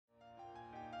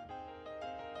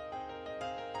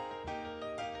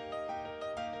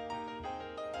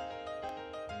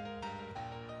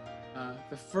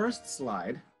the first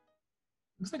slide,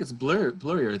 looks like it's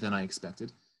blurrier than I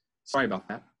expected. Sorry about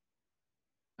that.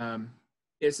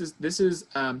 This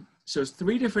shows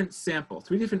three different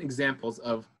examples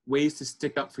of ways to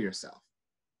stick up for yourself.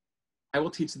 I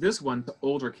will teach this one to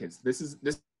older kids. This is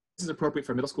appropriate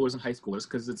for middle schoolers and high schoolers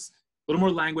because it's a little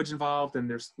more language involved and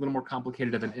there's a little more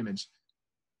complicated of an image.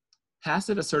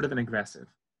 Passive, assertive, and aggressive.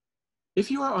 If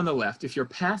you are on the left, if you're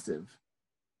passive,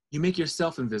 you make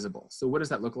yourself invisible. So what does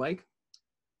that look like?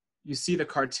 You see the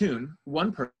cartoon,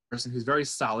 one person who's very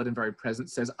solid and very present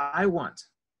says, I want.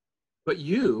 But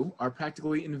you are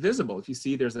practically invisible. If you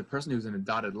see there's a person who's in a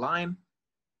dotted line,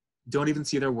 don't even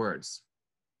see their words.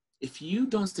 If you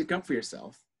don't stick up for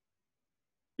yourself,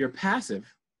 you're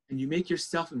passive and you make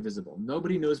yourself invisible.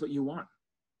 Nobody knows what you want.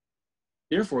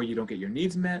 Therefore, you don't get your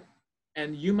needs met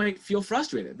and you might feel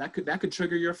frustrated. That could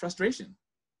trigger your frustration.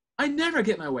 I never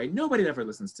get my way. Nobody ever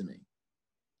listens to me.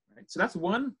 Right? So that's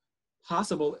one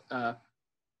possible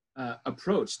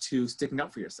approach to sticking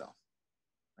up for yourself.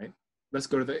 Right? Let's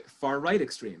go to the far right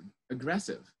extreme,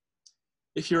 aggressive.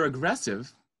 If you're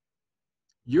aggressive,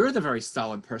 you're the very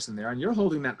solid person there and you're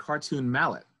holding that cartoon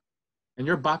mallet and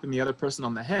you're bopping the other person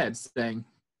on the head saying,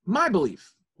 my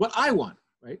belief, what I want,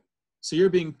 right? So you're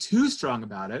being too strong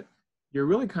about it. You're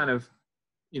really kind of,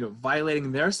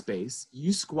 violating their space.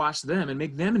 You squash them and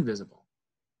make them invisible.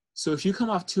 So if you come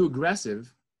off too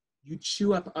aggressive, you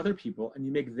chew up other people and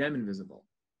you make them invisible.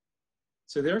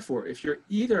 So therefore, if you're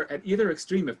at either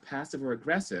extreme of passive or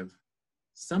aggressive,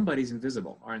 somebody's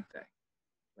invisible, aren't they?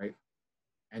 Right?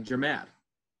 And you're mad,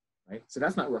 right? So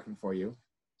that's not working for you.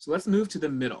 So let's move to the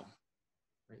middle.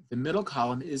 Right? The middle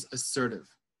column is assertive.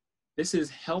 This is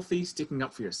healthy sticking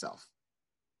up for yourself.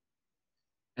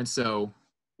 And so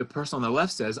the person on the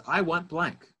left says, I want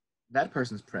blank. That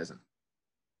person's present.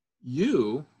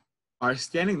 You are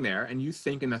standing there and you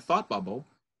think in the thought bubble,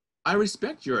 I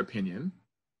respect your opinion,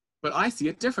 but I see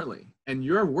it differently. And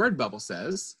your word bubble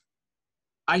says,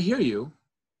 I hear you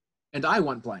and I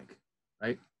want blank,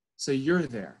 right? So you're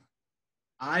there.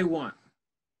 I want.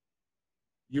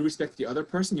 You respect the other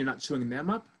person, you're not chewing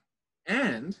them up,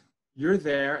 and you're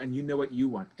there and you know what you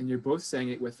want. And you're both saying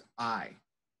it with I,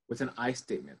 with an I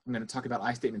statement. I'm going to talk about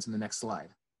I statements in the next slide,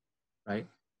 right?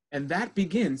 And that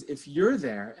begins, if you're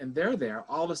there and they're there,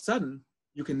 all of a sudden,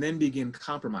 you can then begin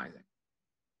compromising.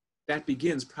 That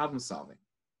begins problem solving,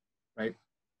 right?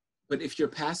 But if you're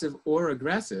passive or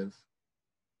aggressive,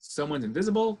 someone's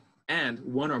invisible and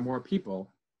one or more people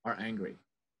are angry.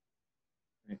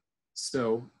 Right?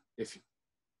 So if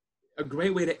a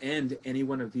great way to end any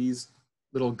one of these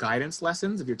little guidance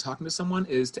lessons, if you're talking to someone,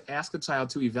 is to ask the child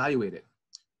to evaluate it.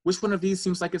 Which one of these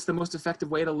seems like it's the most effective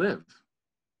way to live?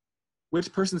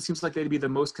 Which person seems like they'd be the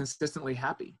most consistently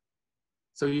happy?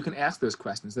 So you can ask those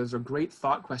questions. Those are great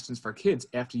thought questions for kids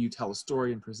after you tell a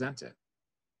story and present it.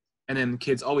 And then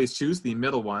kids always choose the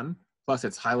middle one, plus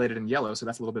it's highlighted in yellow, so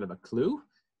that's a little bit of a clue.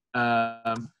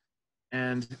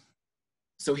 And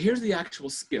so here's the actual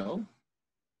skill.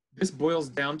 This boils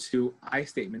down to I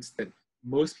statements that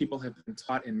most people have been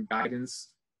taught in guidance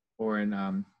or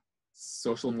in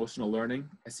social-emotional learning,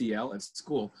 SEL, at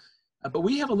school. But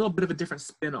we have a little bit of a different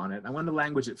spin on it. I want to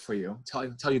language it for you, tell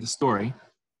you the story.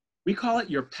 We call it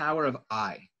your power of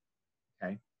I,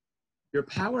 okay? Your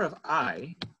power of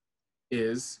I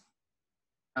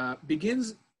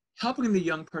begins helping the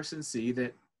young person see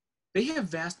that they have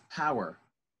vast power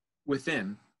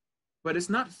within, but it's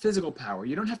not physical power.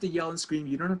 You don't have to yell and scream.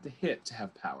 You don't have to hit to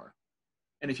have power.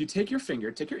 And if you take your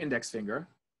index finger,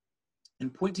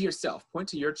 and point to yourself, point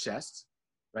to your chest,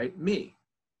 right? Me.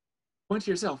 Point to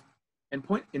yourself and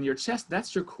point in your chest,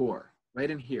 that's your core,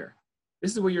 right in here.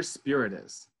 This is where your spirit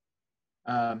is.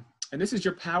 And this is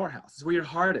your powerhouse. This is where your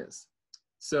heart is.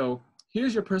 So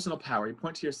here's your personal power. You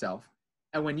point to yourself.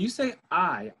 And when you say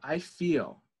I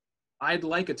feel, I'd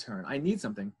like a turn, I need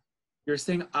something, you're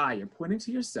saying I, you're pointing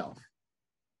to yourself.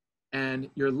 And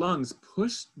your lungs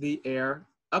push the air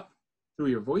up through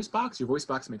your voice box. Your voice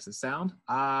box makes a sound,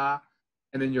 ah,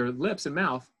 and then your lips and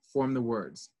mouth form the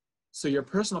words. So your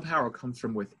personal power comes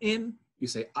from within. You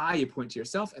say I, you point to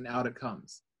yourself, and out it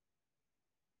comes.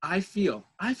 I feel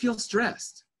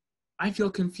stressed. I feel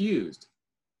confused.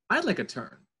 I'd like a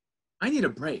turn. I need a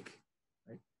break.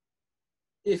 Right?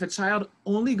 If a child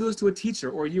only goes to a teacher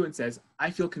or you and says,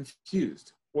 I feel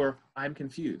confused, or I'm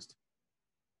confused,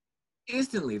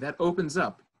 instantly that opens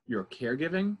up your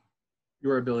caregiving,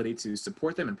 your ability to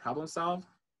support them and problem solve.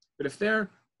 But if they're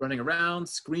running around,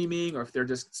 screaming, or if they're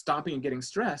just stomping and getting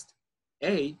stressed,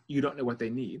 A, you don't know what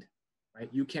they need, right?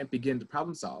 You can't begin to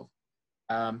problem solve.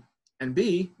 And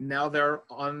B, now they're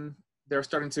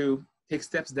starting to take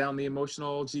steps down the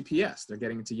emotional GPS. They're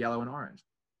getting into yellow and orange.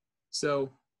 So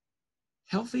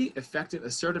healthy, effective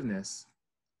assertiveness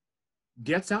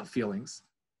gets out feelings,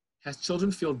 has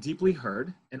children feel deeply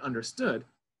heard and understood,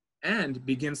 and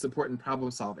begins support and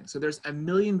problem solving. So there's a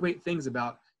million great things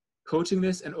about coaching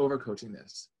this and overcoaching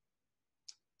this.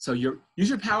 So use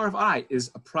your power of I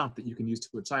is a prompt that you can use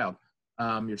to a child.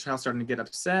 Your child's starting to get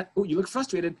upset. Oh, you look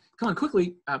frustrated. Come on,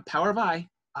 quickly. Power of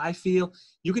I feel.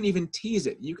 You can even tease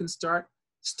it. You can start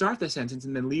the sentence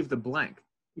and then leave the blank.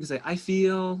 You can say, I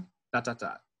feel, ...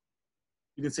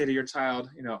 You can say to your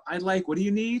child, I like, what do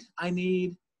you need? I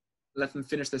need, let them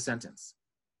finish the sentence.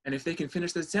 And if they can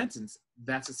finish the sentence,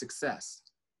 that's a success.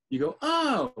 You go,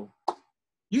 oh,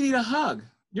 you need a hug.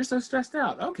 You're so stressed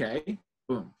out. Okay,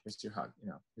 boom, here's your hug.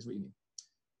 Here's what you need.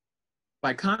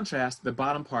 By contrast, the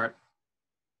bottom part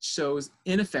shows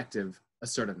ineffective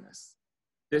assertiveness.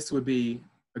 This would be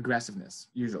aggressiveness,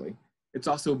 usually. It's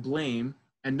also blame,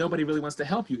 and nobody really wants to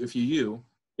help you if you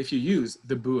use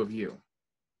the boo of you.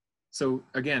 So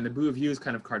again, the boo of you is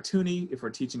kind of cartoony if we're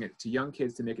teaching it to young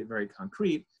kids to make it very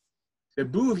concrete. The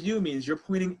boo of you means you're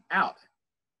pointing out.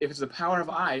 If it's the power of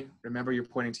I, remember you're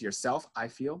pointing to yourself, I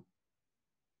feel.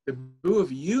 The boo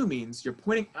of you means you're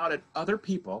pointing out at other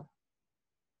people,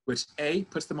 which A,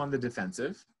 puts them on the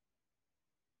defensive,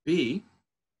 B,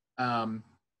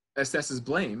 assesses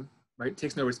blame, right?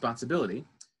 Takes no responsibility.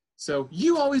 So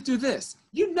you always do this.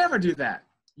 You never do that.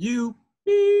 You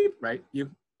beep, right?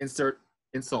 You insert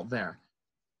insult there,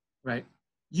 right?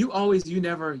 You always, you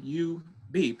never, you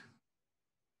beep.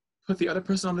 Put the other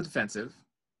person on the defensive.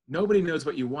 Nobody knows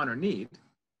what you want or need,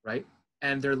 right?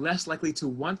 And they're less likely to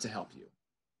want to help you.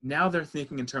 Now they're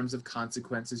thinking in terms of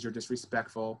consequences, you're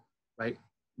disrespectful, right?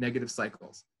 Negative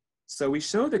cycles. So we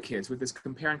show the kids with this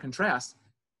compare and contrast,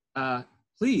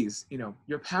 please,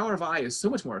 your power of I is so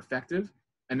much more effective.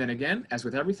 And then again, as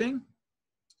with everything,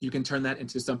 you can turn that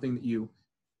into something that you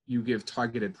give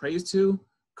targeted praise to.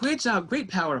 Great job, great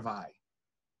power of I.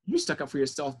 You stuck up for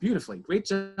yourself beautifully, great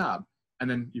job. And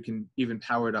then you can even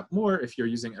power it up more if you're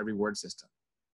using a reward system.